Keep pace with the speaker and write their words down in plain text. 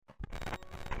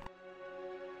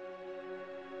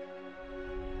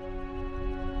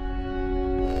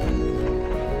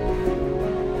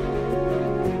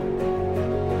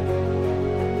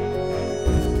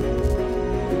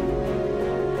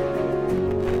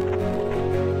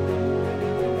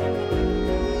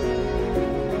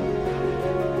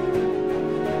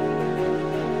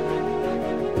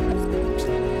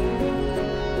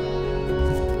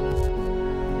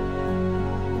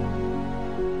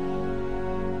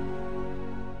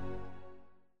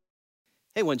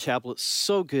Hey, One Chapel, it's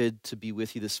so good to be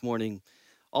with you this morning.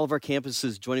 All of our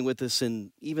campuses joining with us,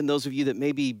 and even those of you that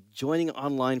may be joining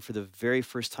online for the very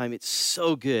first time, it's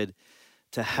so good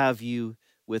to have you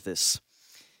with us.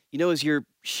 You know, as you're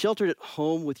sheltered at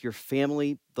home with your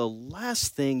family, the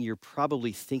last thing you're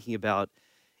probably thinking about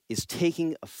is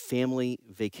taking a family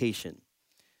vacation.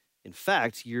 In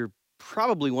fact, you're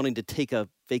probably wanting to take a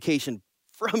vacation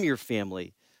from your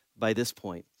family by this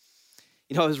point.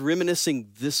 You know, I was reminiscing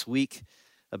this week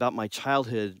about my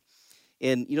childhood,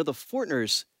 and the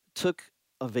Fortners took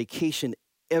a vacation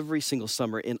every single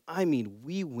summer, and I mean,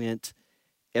 we went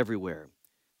everywhere.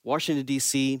 Washington,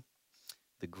 D.C.,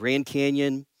 the Grand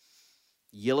Canyon,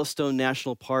 Yellowstone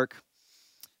National Park,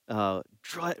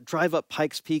 drive up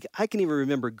Pikes Peak. I can even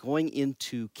remember going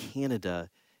into Canada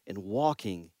and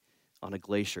walking on a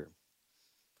glacier.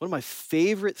 One of my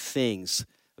favorite things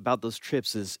about those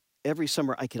trips is every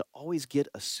summer I could always get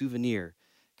a souvenir,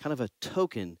 kind of a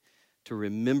token to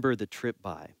remember the trip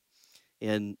by.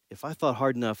 And if I thought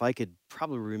hard enough, I could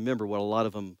probably remember what a lot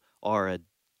of them are: a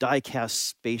die-cast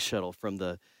space shuttle from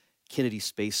the Kennedy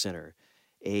Space Center,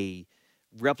 a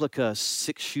replica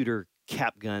six-shooter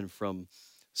cap gun from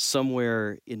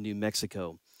somewhere in New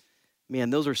Mexico.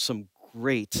 Man, those are some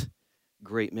great,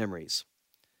 great memories.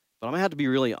 But I'm gonna have to be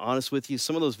really honest with you.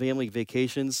 Some of those family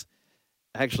vacations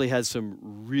actually had some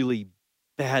really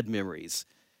bad memories.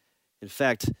 In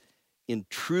fact, in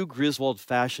true Griswold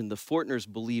fashion, the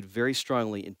Fortners believed very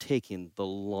strongly in taking the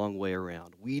long way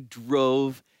around. We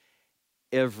drove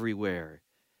everywhere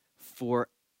for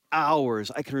hours.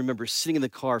 I can remember sitting in the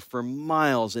car for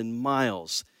miles and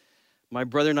miles. My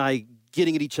brother and I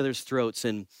getting at each other's throats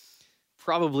and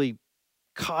probably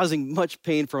causing much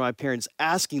pain for my parents,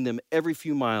 asking them every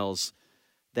few miles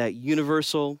that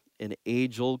universal and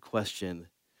age old question: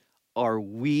 are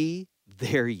we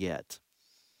there yet?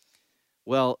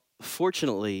 Well,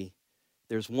 fortunately,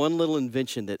 there's one little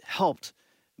invention that helped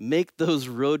make those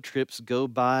road trips go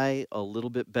by a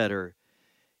little bit better.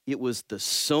 It was the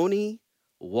Sony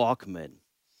Walkman.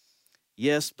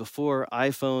 Yes, before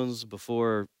iPhones,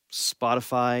 before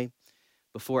Spotify,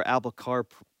 before Apple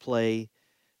CarPlay,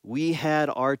 we had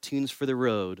our tunes for the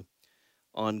road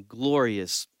on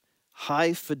glorious,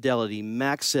 high fidelity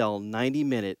Maxell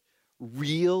 90-minute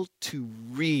reel to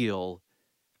reel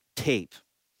tape.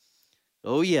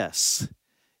 Oh, yes.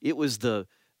 It was the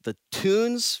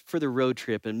tunes for the road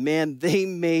trip, and man, they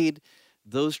made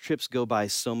those trips go by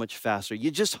so much faster. You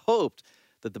just hoped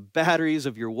that the batteries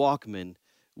of your Walkman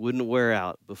wouldn't wear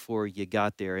out before you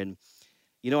got there. And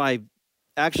I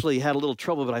actually had a little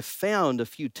trouble, but I found a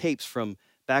few tapes from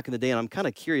back in the day, and I'm kind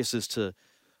of curious as to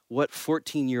what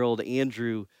 14-year-old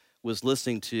Andrew was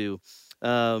listening to.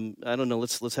 I don't know.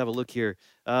 Let's have a look here.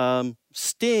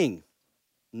 Sting,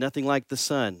 Nothing Like the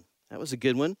Sun. That was a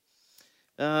good one.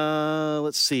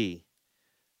 Let's see.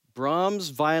 Brahms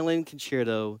Violin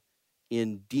Concerto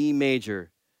in D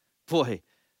major. Boy,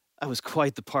 I was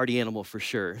quite the party animal for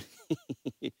sure.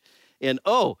 And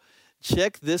oh,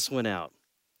 check this one out.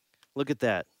 Look at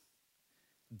that.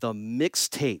 The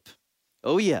mixtape.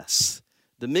 Oh, yes.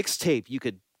 The mixtape. You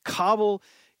could cobble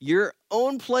your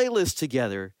own playlist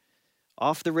together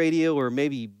off the radio, or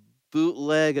maybe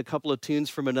bootleg a couple of tunes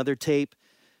from another tape,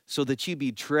 so that you'd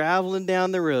be traveling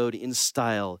down the road in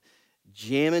style,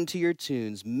 jamming to your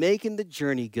tunes, making the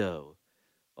journey go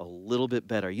a little bit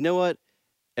better. You know what?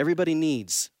 Everybody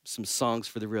needs some songs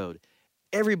for the road.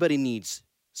 Everybody needs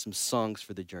some songs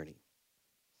for the journey.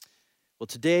 Well,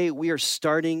 today we are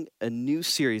starting a new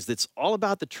series that's all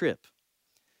about the trip.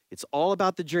 It's all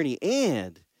about the journey,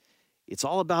 and it's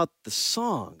all about the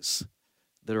songs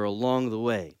that are along the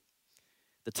way.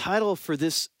 The title for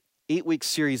this 8-week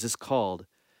series is called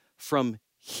From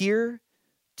Here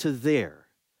to There,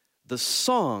 the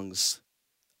Songs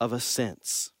of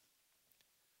Ascents.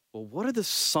 Well, what are the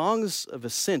songs of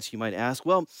ascents, you might ask?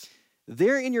 Well,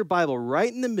 there in your Bible,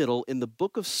 right in the middle, in the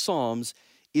book of Psalms,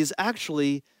 is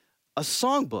actually a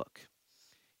songbook.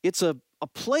 It's a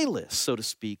playlist, so to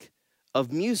speak,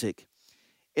 of music.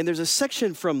 And there's a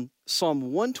section from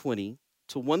Psalm 120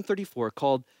 to 134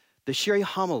 called the Shiri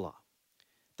Hamalah,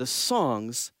 the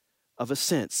Songs of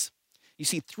Ascents. You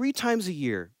see, 3 times a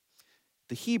year,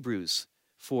 the Hebrews,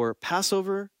 for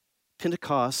Passover,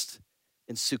 Pentecost,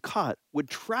 and Sukkot, would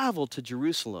travel to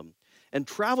Jerusalem and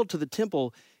travel to the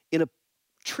temple in a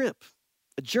trip,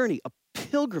 a journey, a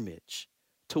pilgrimage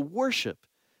to worship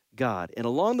God. And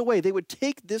along the way, they would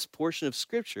take this portion of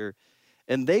Scripture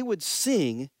and they would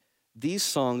sing these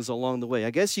songs along the way.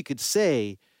 I guess you could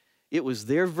say it was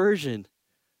their version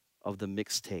of the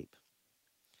mixtape.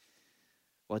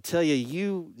 Well, I tell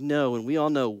you, and we all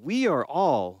know, we are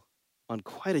all on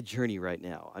quite a journey right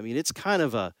now. I mean, it's kind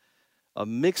of a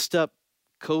mixed up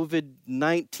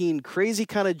COVID-19 crazy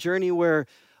kind of journey where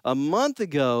a month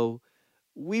ago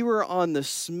we were on the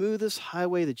smoothest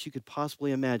highway that you could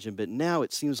possibly imagine, but now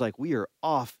it seems like we are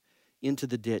off into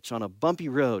the ditch on a bumpy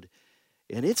road,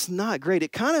 and it's not great.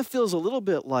 It kind of feels a little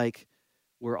bit like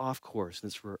we're off course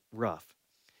and it's rough.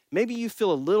 Maybe you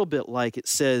feel a little bit like it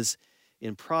says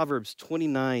in Proverbs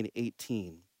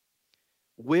 29:18,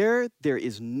 where there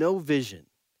is no vision,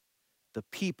 the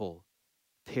people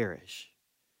perish.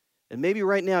 And maybe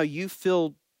right now you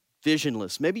feel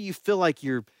visionless. Maybe you feel like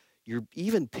you're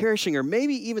even perishing or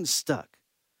maybe even stuck.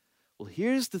 Well,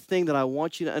 here's the thing that I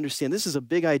want you to understand. This is a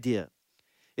big idea.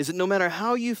 Is that no matter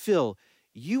how you feel,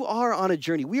 you are on a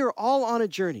journey. We are all on a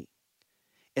journey.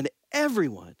 And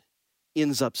everyone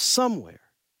ends up somewhere.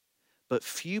 But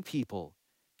few people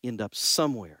end up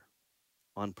somewhere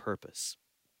on purpose.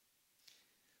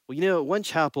 Well, you know, at One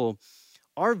Chapel,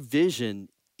 our vision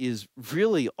is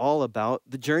really all about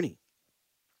the journey.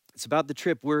 It's about the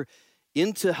trip. We're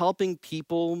into helping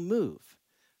people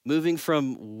moving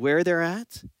from where they're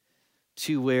at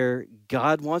to where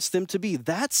God wants them to be.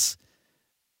 That's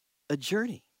a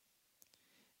journey.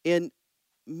 And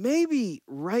maybe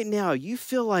right now you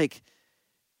feel like,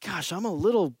 gosh, I'm a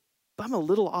little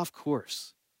off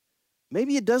course.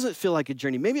 Maybe it doesn't feel like a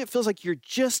journey. Maybe it feels like you're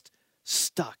just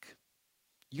stuck.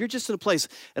 You're just in a place.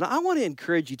 And I want to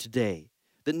encourage you today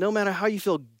that no matter how you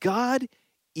feel, God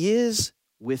is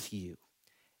with you.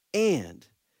 And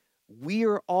we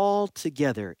are all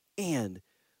together. And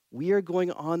we are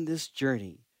going on this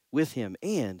journey with him.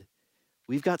 And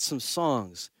we've got some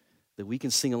songs that we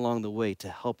can sing along the way to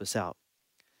help us out.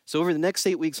 So over the next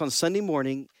 8 weeks on Sunday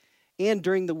morning and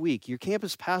during the week, your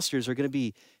campus pastors are going to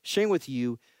be sharing with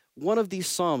you one of these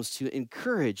psalms to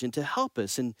encourage and to help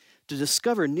us and to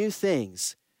discover new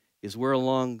things as we're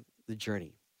along the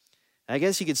journey. I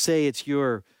guess you could say it's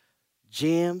your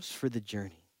jams for the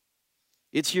journey.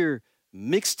 It's your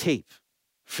mixtape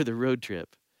for the road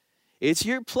trip. It's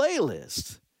your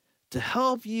playlist to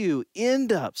help you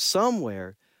end up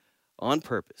somewhere on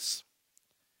purpose.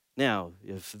 Now,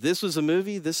 if this was a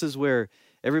movie, this is where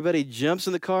everybody jumps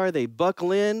in the car, they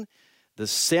buckle in, the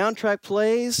soundtrack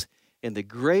plays, and the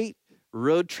great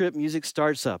road trip music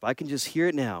starts up. I can just hear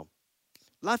it now.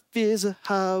 Life is a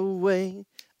highway,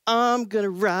 I'm gonna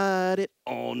ride it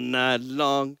all night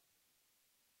long.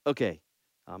 Okay,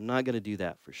 I'm not gonna do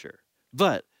that for sure.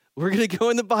 But we're gonna go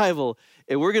in the Bible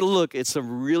and we're gonna look at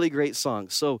some really great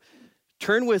songs. So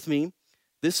turn with me.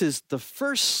 This is the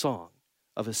first song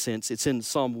of ascents. It's in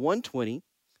Psalm 120,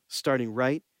 starting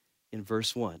right in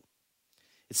verse 1.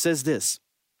 It says this,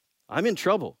 I'm in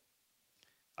trouble.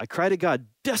 I cry to God,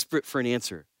 desperate for an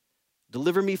answer.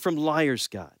 Deliver me from liars,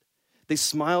 God. They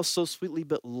smile so sweetly,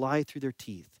 but lie through their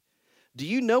teeth. Do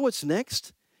you know what's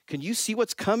next? Can you see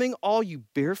what's coming, all you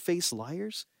barefaced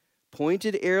liars?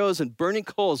 Pointed arrows and burning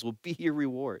coals will be your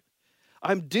reward.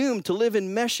 I'm doomed to live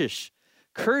in Meshish,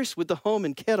 cursed with the home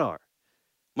in Kedar.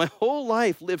 My whole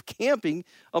life lived camping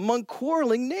among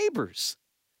quarreling neighbors.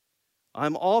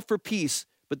 I'm all for peace,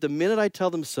 but the minute I tell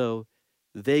them so,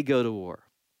 they go to war.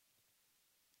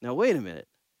 Now, wait a minute.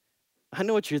 I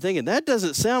know what you're thinking. That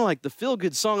doesn't sound like the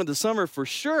feel-good song of the summer for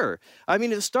sure. I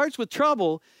mean, it starts with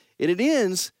trouble, and it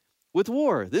ends with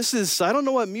war. This is, I don't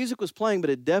know what music was playing, but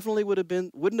it definitely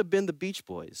wouldn't have been the Beach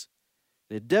Boys.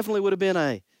 It definitely would have been,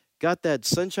 I got that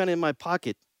sunshine in my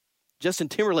pocket, Justin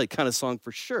Timberlake kind of song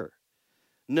for sure.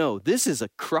 No, this is a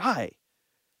cry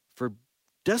for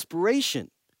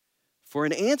desperation, for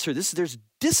an answer. There's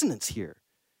dissonance here.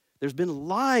 There's been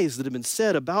lies that have been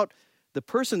said about the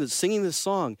person that's singing this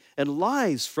song, and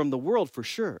lies from the world for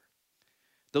sure.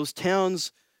 Those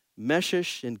towns,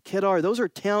 Meshish and Kedar, those are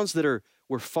towns that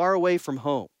were far away from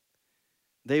home.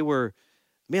 They were,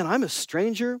 man, I'm a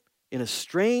stranger in a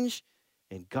strange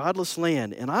and godless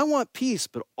land, and I want peace,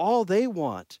 but all they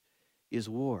want is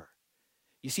war.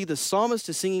 You see, the psalmist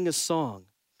is singing a song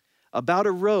about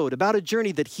a road, about a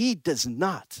journey that he does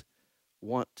not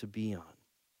want to be on.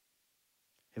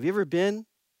 Have you ever been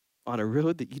on a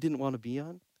road that you didn't want to be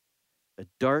on? A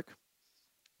dark,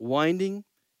 winding,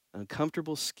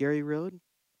 uncomfortable, scary road?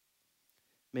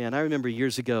 Man, I remember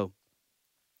years ago,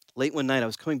 late one night, I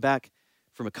was coming back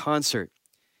from a concert,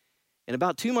 and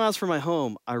about 2 miles from my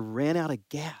home, I ran out of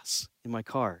gas in my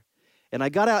car. And I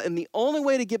got out, and the only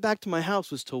way to get back to my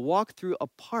house was to walk through a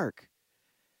park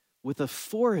with a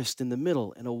forest in the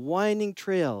middle and a winding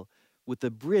trail with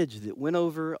a bridge that went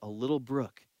over a little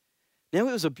brook. Now,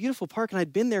 it was a beautiful park, and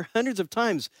I'd been there hundreds of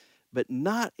times, but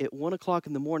not at 1 o'clock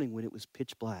in the morning when it was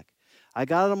pitch black. I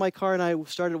got out of my car, and I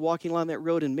started walking along that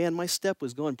road, and man, my step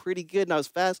was going pretty good, and I was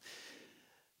fast.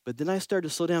 But then I started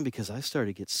to slow down because I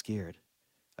started to get scared.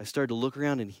 I started to look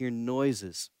around and hear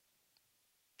noises,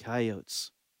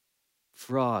 coyotes,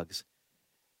 frogs.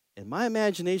 And my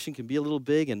imagination can be a little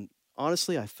big. And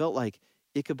honestly, I felt like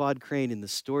Ichabod Crane in the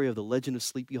story of the Legend of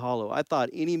Sleepy Hollow. I thought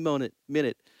any minute,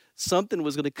 something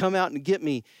was going to come out and get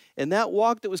me. And that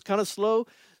walk that was kind of slow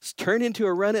turned into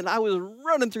a run. And I was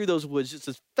running through those woods just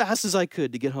as fast as I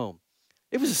could to get home.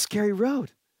 It was a scary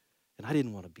road. And I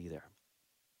didn't want to be there.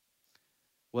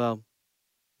 Well,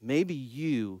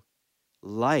 maybe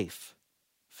life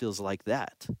feels like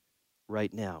that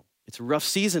right now. It's a rough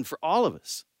season for all of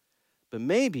us. But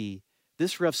maybe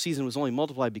this rough season was only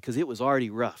multiplied because it was already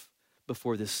rough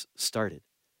before this started.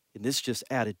 And this just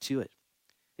added to it.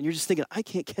 And you're just thinking, I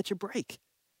can't catch a break.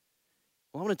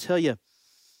 Well, I want to tell you, a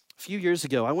few years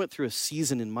ago, I went through a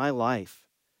season in my life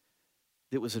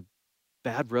that was a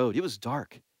bad road. It was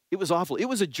dark. It was awful. It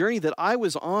was a journey that I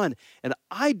was on, and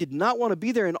I did not want to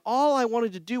be there. And all I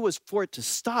wanted to do was for it to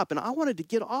stop, and I wanted to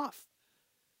get off.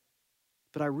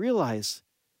 But I realized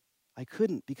I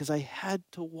couldn't because I had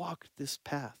to walk this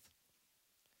path.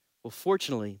 Well,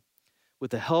 fortunately,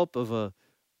 with the help of a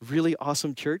really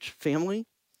awesome church family,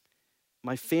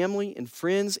 my family and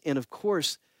friends, and of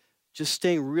course, just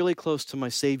staying really close to my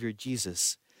Savior,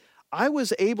 Jesus, I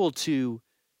was able to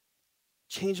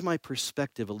change my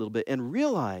perspective a little bit and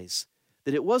realize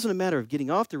that it wasn't a matter of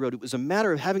getting off the road. It was a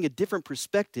matter of having a different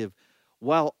perspective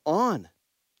while on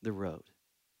the road.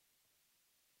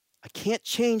 I can't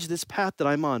change this path that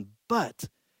I'm on, but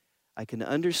I can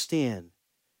understand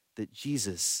that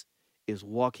Jesus is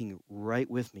walking right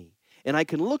with me. And I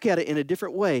can look at it in a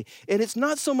different way. And it's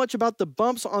not so much about the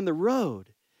bumps on the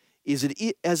road as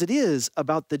it is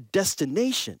about the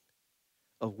destination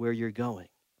of where you're going.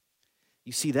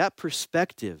 You see, that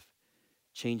perspective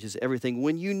changes everything.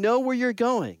 When you know where you're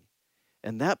going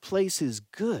and that place is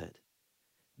good,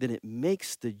 then it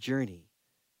makes the journey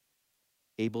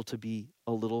able to be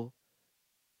a little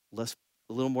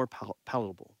more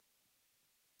palatable.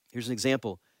 Here's an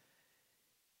example.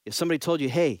 If somebody told you,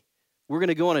 hey, we're going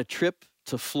to go on a trip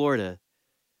to Florida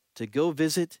to go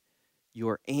visit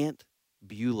your Aunt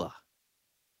Beulah,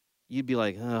 you'd be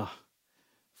like, oh,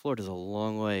 Florida's a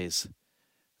long ways.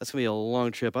 That's going to be a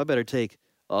long trip. I better take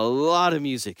a lot of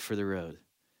music for the road.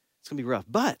 It's going to be rough.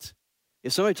 But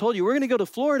if somebody told you, we're going to go to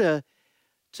Florida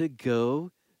to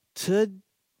go to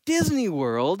Disney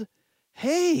World,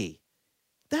 hey,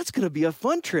 that's going to be a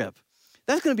fun trip.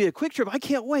 That's going to be a quick trip. I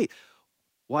can't wait.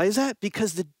 Why is that?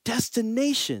 Because the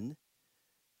destination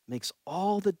makes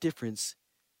all the difference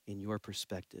in your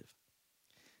perspective.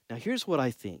 Now, here's what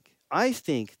I think. I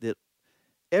think that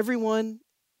everyone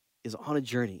is on a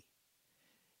journey,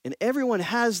 and everyone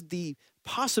has the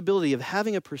possibility of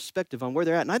having a perspective on where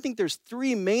they're at. And I think there's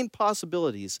three main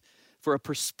possibilities for a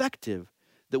perspective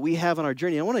that we have on our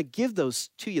journey. I want to give those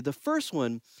to you. The first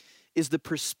one is the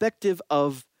perspective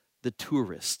of the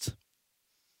tourist.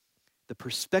 The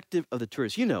perspective of the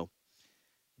tourist. You know,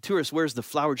 the tourist wears the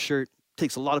flowered shirt,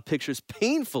 takes a lot of pictures,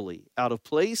 painfully out of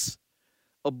place,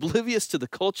 oblivious to the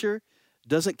culture,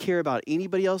 doesn't care about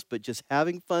anybody else but just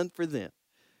having fun for them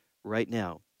right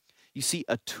now. You see,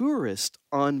 a tourist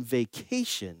on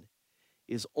vacation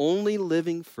is only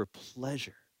living for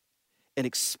pleasure and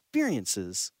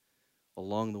experiences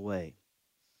along the way.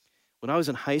 When I was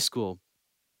in high school,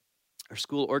 our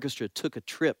school orchestra took a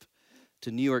trip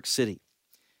to New York City.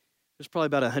 There's probably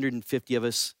about 150 of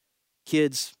us,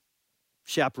 kids,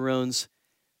 chaperones.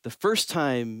 The first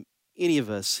time any of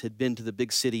us had been to the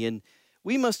big city, and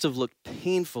we must have looked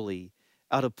painfully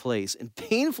out of place and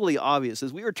painfully obvious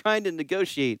as we were trying to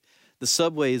negotiate the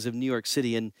subways of New York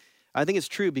City. And I think it's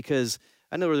true because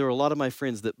I know there were a lot of my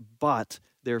friends that bought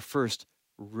their first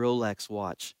Rolex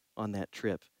watch on that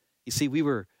trip. You see, we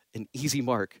were an easy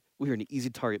mark. We were an easy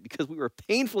target because we were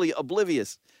painfully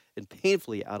oblivious and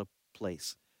painfully out of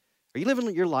place. Are you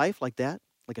living your life like that,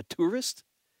 like a tourist?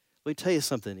 Let me tell you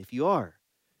something. If you are,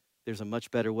 there's a much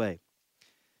better way.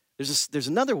 There's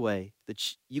another way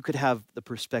that you could have the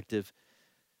perspective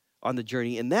on the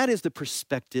journey, and that is the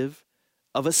perspective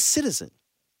of a citizen.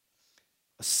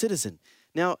 A citizen.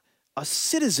 Now, a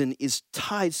citizen is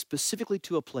tied specifically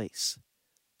to a place,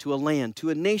 to a land, to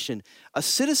a nation. A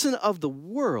citizen of the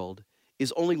world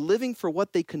is only living for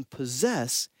what they can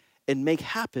possess and make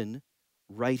happen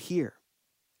right here.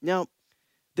 Now,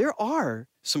 there are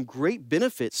some great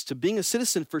benefits to being a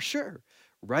citizen for sure,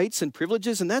 rights and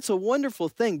privileges, and that's a wonderful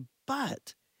thing,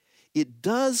 but it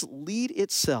does lead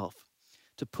itself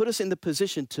to put us in the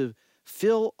position to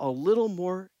feel a little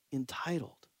more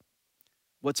entitled.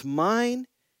 What's mine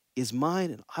is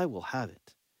mine, and I will have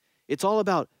it. It's all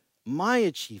about my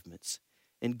achievements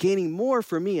and gaining more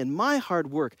for me and my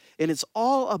hard work. And it's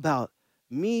all about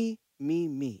me, me,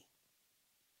 me.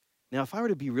 Now, if I were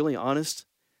to be really honest,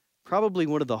 probably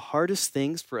one of the hardest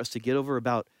things for us to get over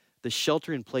about the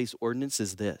shelter-in-place ordinance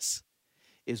is this,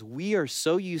 is we are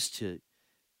so used to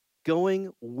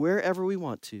going wherever we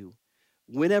want to,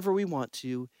 whenever we want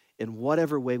to, in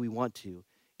whatever way we want to.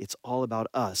 It's all about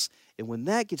us. And when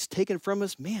that gets taken from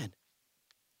us, man,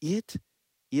 it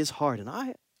is hard. And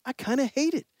I kind of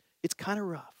hate it. It's kind of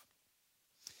rough.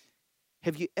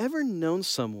 Have you ever known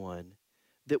someone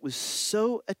that was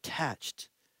so attached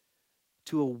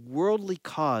to a worldly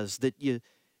cause that you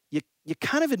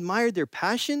kind of admired their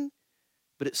passion,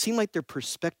 but it seemed like their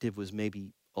perspective was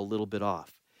maybe a little bit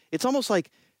off? It's almost like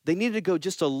they needed to go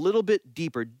just a little bit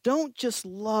deeper. Don't just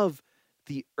love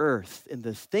the earth and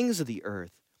the things of the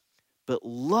earth, but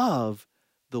love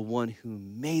the one who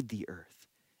made the earth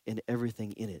and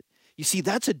everything in it. You see,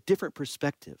 that's a different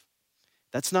perspective.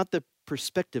 That's not the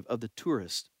perspective of the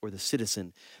tourist or the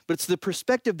citizen, but it's the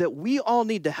perspective that we all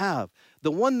need to have,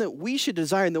 the one that we should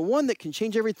desire and the one that can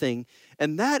change everything,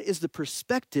 and that is the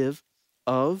perspective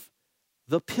of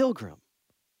the pilgrim.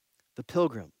 The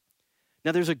pilgrim.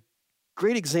 Now, there's a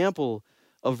great example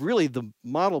of really the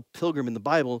model pilgrim in the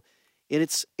Bible, and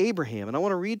it's Abraham. And I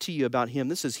want to read to you about him.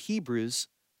 This is Hebrews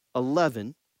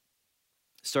 11,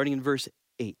 starting in verse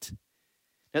 8.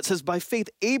 Now it says, by faith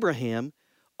Abraham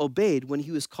obeyed when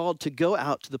he was called to go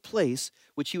out to the place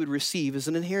which he would receive as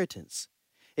an inheritance.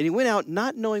 And he went out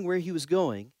not knowing where he was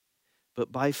going,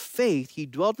 but by faith he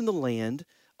dwelt in the land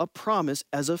of promise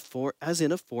as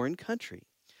in a foreign country,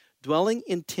 dwelling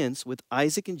in tents with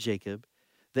Isaac and Jacob,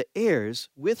 the heirs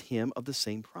with him of the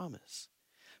same promise.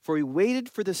 For he waited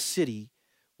for the city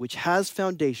which has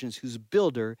foundations, whose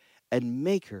builder and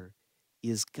maker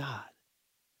is God.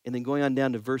 And then going on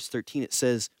down to verse 13, it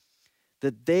says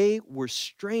that they were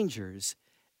strangers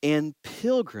and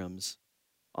pilgrims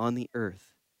on the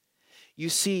earth. You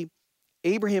see,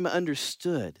 Abraham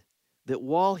understood that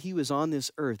while he was on this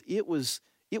earth, it was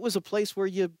a place where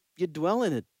you dwell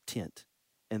in a tent.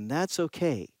 And that's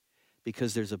okay,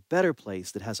 because there's a better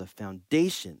place that has a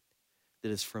foundation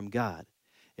that is from God.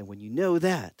 And when you know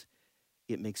that,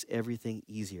 it makes everything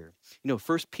easier. You know,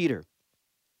 1 Peter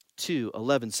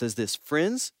 2:11 says this,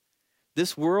 friends,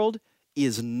 this world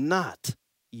is not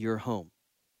your home.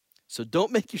 So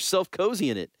don't make yourself cozy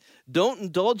in it. Don't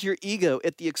indulge your ego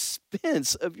at the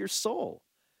expense of your soul.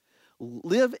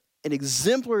 Live an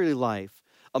exemplary life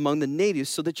among the natives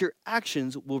so that your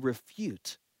actions will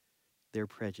refute their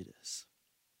prejudice.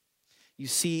 You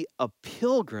see, a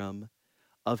pilgrim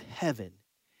of heaven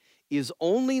is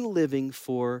only living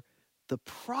for the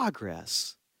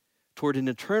progress toward an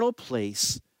eternal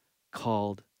place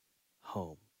called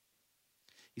home.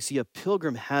 You see, a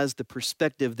pilgrim has the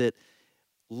perspective that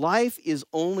life is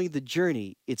only the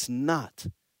journey. It's not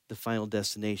the final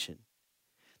destination.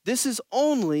 This is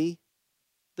only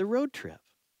the road trip.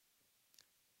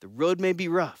 The road may be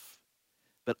rough,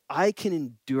 but I can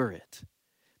endure it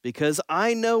because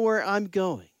I know where I'm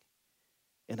going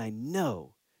and I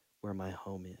know where my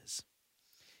home is.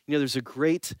 You know, there's a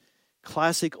great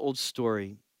classic old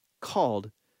story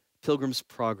called Pilgrim's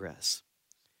Progress.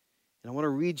 And I want to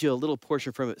read you a little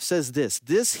portion from it. It says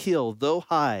this hill, though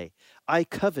high, I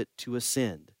covet to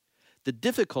ascend. The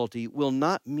difficulty will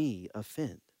not me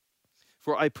offend.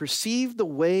 For I perceive the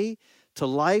way to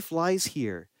life lies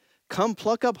here. Come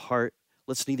pluck up heart,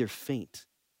 let's neither faint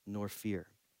nor fear.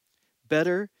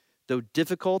 Better, though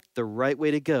difficult, the right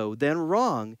way to go, than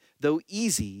wrong, though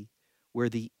easy, where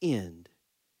the end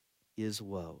is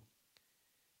woe.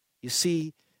 You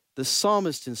see, the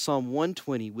psalmist in Psalm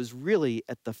 120 was really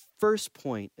at the first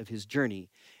point of his journey.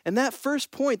 And that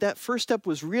first point, that first step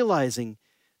was realizing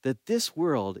that this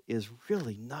world is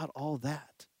really not all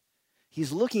that.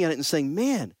 He's looking at it and saying,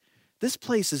 man, this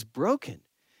place is broken.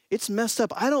 It's messed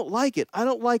up. I don't like it. I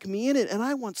don't like me in it, and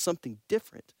I want something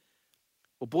different.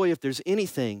 Well, boy, if there's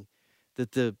anything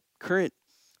that the current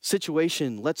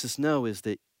situation lets us know is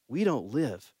that we don't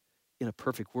live in a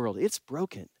perfect world. It's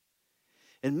broken.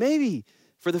 And maybe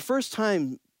for the first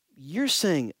time, you're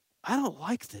saying, I don't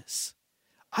like this.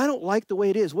 I don't like the way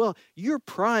it is. Well, you're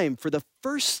primed for the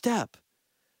first step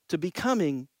to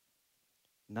becoming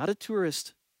not a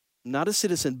tourist, not a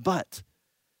citizen, but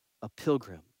a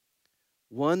pilgrim,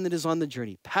 one that is on the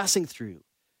journey, passing through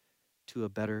to a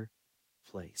better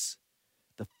place.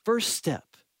 The first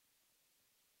step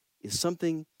is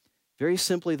something very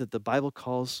simply that the Bible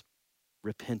calls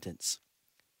repentance.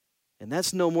 And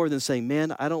that's no more than saying,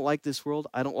 man, I don't like this world.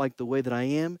 I don't like the way that I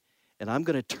am. And I'm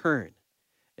going to turn.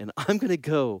 And I'm going to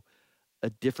go a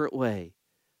different way,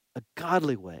 a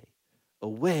godly way, a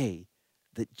way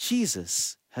that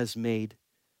Jesus has made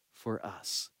for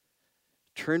us.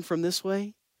 Turn from this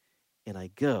way, and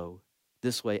I go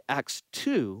this way. Acts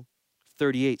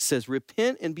 2:38 says,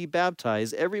 repent and be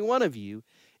baptized, every one of you,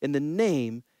 in the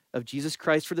name of Jesus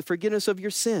Christ for the forgiveness of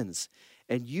your sins,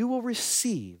 and you will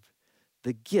receive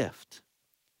the gift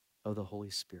of the Holy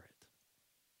Spirit.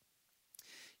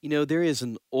 You know, there is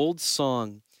an old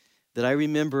song that I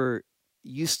remember they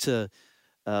used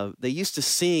to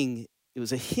sing. It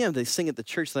was a hymn they sing at the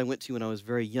church that I went to when I was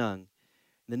very young.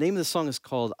 And the name of the song is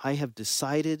called I Have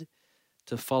Decided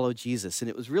to Follow Jesus. And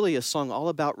it was really a song all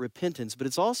about repentance, but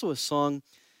it's also a song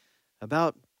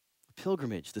about a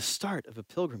pilgrimage, the start of a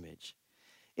pilgrimage.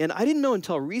 And I didn't know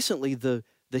until recently the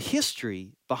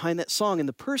history behind that song and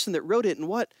the person that wrote it and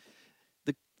what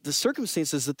the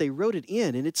circumstances that they wrote it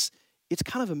in. And it's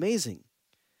kind of amazing.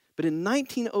 But in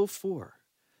 1904,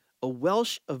 a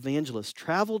Welsh evangelist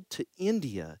traveled to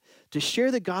India to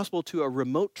share the gospel to a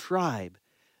remote tribe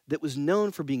that was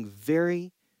known for being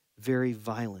very, very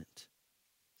violent.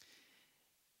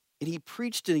 And he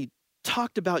preached and he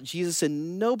talked about Jesus,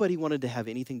 and nobody wanted to have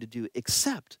anything to do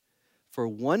except for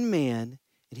one man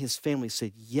and his family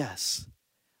said, yes,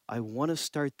 I want to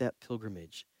start that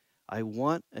pilgrimage. I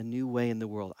want a new way in the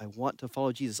world. I want to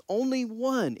follow Jesus. Only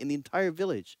one in the entire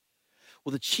village.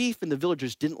 Well, the chief and the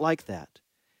villagers didn't like that.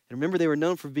 And remember, they were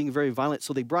known for being very violent,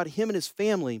 so they brought him and his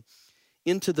family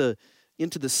into the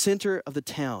center of the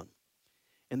town.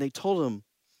 And they told him,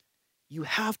 you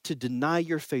have to deny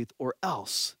your faith or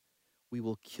else we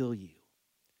will kill you.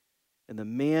 And the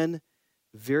man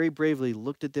very bravely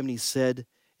looked at them and he said,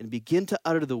 and began to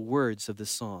utter the words of the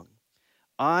song,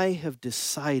 I have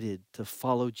decided to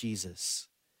follow Jesus.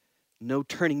 No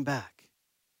turning back.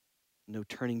 No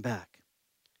turning back.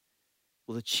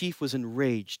 Well, the chief was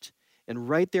enraged, and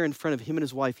right there in front of him and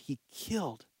his wife, he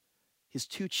killed his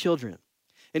 2 children.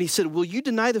 And he said, will you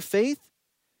deny the faith?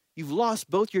 You've lost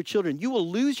both your children. You will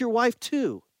lose your wife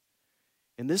too.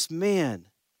 And this man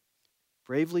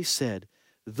bravely said,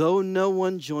 though no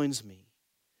one joins me,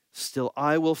 still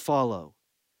I will follow.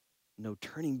 No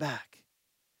turning back.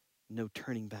 No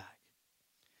turning back.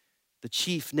 The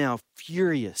chief, now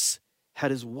furious,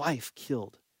 had his wife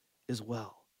killed as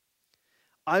well.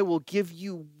 I will give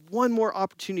you one more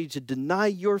opportunity to deny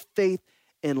your faith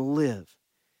and live.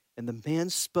 And the man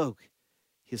spoke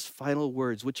his final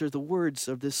words, which are the words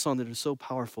of this song that are so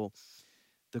powerful.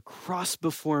 The cross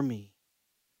before me,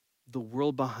 the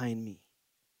world behind me.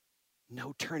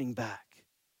 No turning back.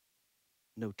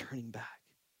 No turning back.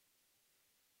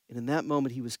 And in that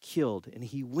moment, he was killed, and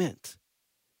he went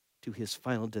to his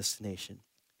final destination,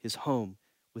 his home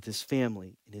with his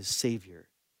family and his Savior,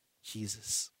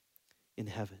 Jesus, in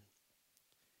heaven.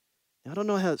 Now, I don't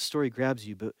know how that story grabs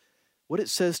you, but what it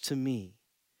says to me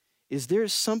is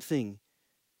there's something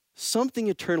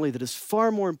eternally that is far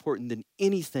more important than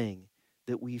anything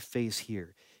that we face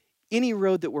here. Any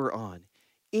road that we're on,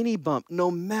 any bump,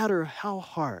 no matter how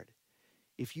hard,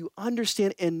 if you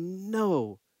understand and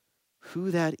know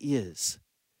who that is,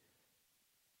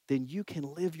 then you can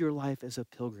live your life as a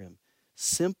pilgrim,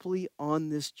 simply on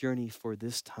this journey for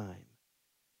this time,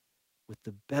 with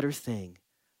the better thing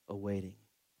awaiting.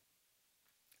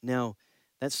 Now,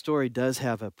 that story does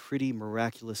have a pretty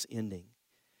miraculous ending.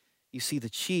 You see, the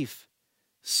chief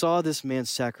saw this man's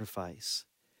sacrifice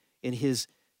and his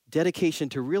dedication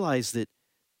to realize that,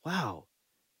 wow,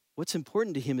 what's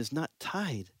important to him is not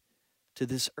tied to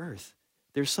this earth.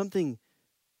 There's something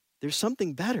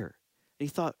better. And he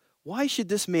thought, why should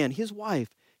this man, his wife,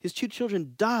 his 2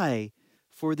 children die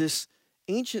for this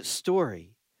ancient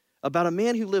story about a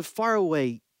man who lived far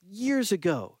away years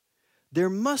ago? There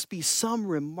must be some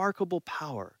remarkable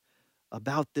power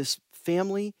about this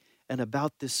family and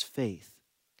about this faith.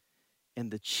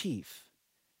 And the chief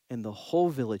and the whole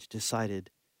village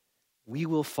decided, we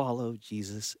will follow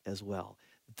Jesus as well.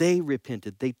 They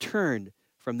repented. They turned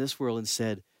from this world and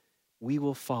said, we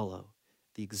will follow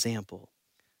the example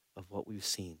of what we've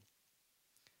seen.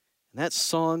 And that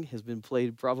song has been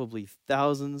played probably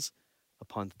thousands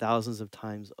upon thousands of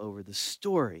times over. The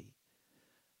story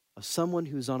of someone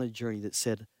who's on a journey that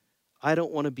said, I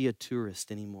don't want to be a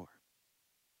tourist anymore.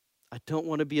 I don't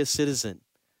want to be a citizen.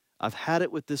 I've had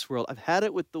it with this world. I've had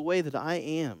it with the way that I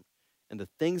am and the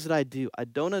things that I do. I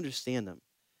don't understand them,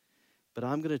 but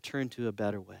I'm going to turn to a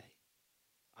better way.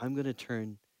 I'm going to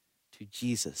turn to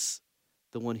Jesus,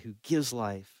 the one who gives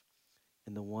life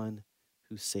and the one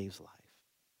who saves life.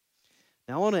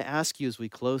 Now, I want to ask you as we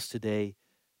close today,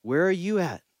 where are you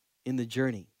at in the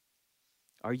journey?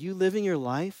 Are you living your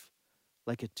life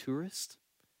like a tourist,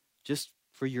 just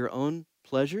for your own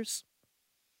pleasures?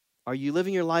 Are you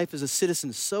living your life as a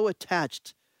citizen so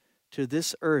attached to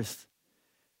this earth,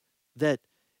 that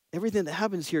everything that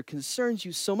happens here concerns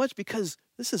you so much because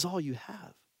this is all you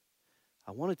have.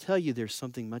 I want to tell you there's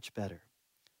something much better.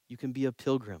 You can be a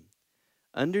pilgrim,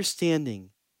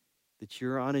 understanding that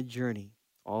you're on a journey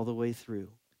all the way through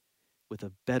with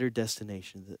a better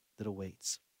destination that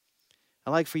awaits.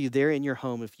 I'd like for you there in your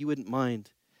home, if you wouldn't mind,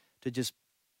 to just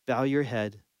bow your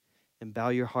head and bow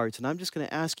your hearts. And I'm just going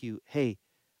to ask you, hey,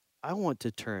 I want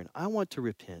to turn. I want to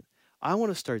repent. I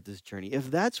want to start this journey.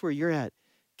 If that's where you're at,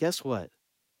 guess what?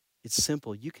 It's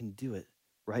simple. You can do it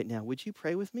right now. Would you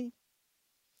pray with me?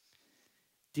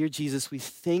 Dear Jesus, we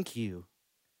thank you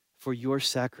for your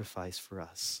sacrifice for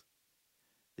us,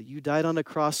 that you died on the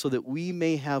cross so that we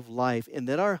may have life and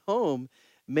that our home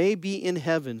may be in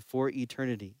heaven for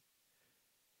eternity.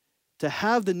 To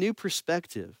have the new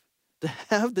perspective, to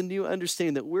have the new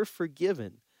understanding that we're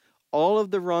forgiven, all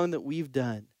of the wrong that we've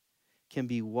done can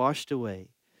be washed away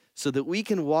so that we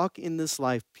can walk in this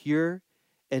life pure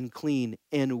and clean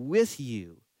and with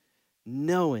you,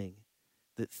 knowing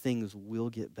that things will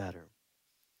get better.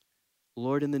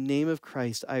 Lord, in the name of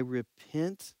Christ, I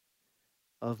repent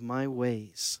of my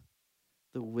ways,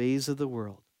 the ways of the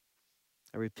world.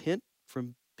 I repent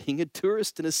from being a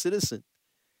tourist and a citizen.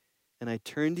 And I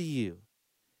turn to you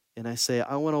and I say,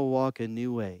 I want to walk a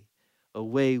new way, a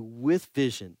way with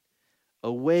vision,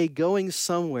 a way going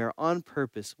somewhere on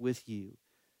purpose with you.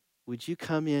 Would you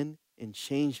come in and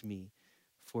change me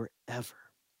forever?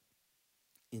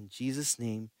 In Jesus'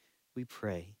 name we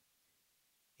pray.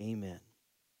 Amen.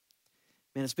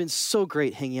 Man, it's been so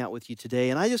great hanging out with you today.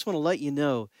 And I just want to let you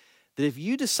know that if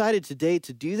you decided today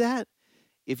to do that,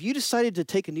 if you decided to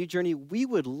take a new journey, we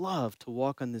would love to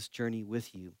walk on this journey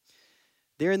with you.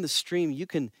 There in the stream, you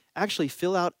can actually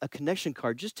fill out a connection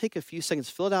card. Just take a few seconds,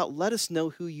 fill it out, let us know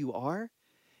who you are.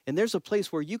 And there's a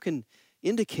place where you can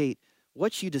indicate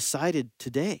what you decided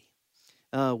today.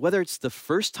 Whether it's the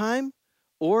first time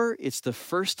or it's the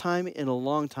first time in a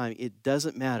long time, it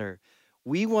doesn't matter.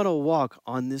 We want to walk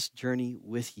on this journey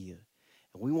with you.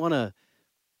 And we want to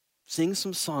sing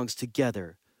some songs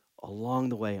together along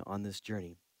the way on this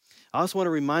journey. I also want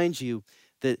to remind you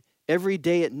that every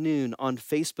day at noon on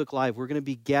Facebook Live, we're going to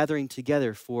be gathering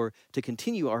together to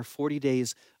continue our 40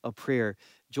 days of prayer.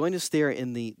 Join us there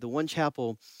in the One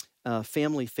Chapel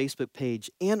family Facebook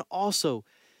page. And also,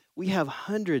 we have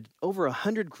over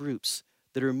 100 groups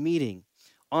that are meeting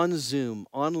on Zoom,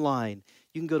 online.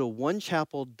 You can go to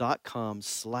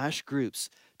onechapel.com/groups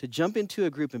to jump into a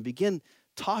group and begin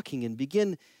talking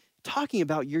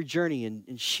about your journey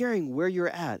and sharing where you're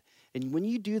at. And when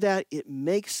you do that, it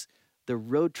makes the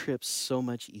road trip so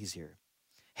much easier.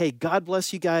 Hey, God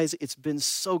bless you guys. It's been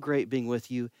so great being with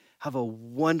you. Have a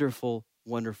wonderful,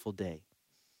 wonderful day.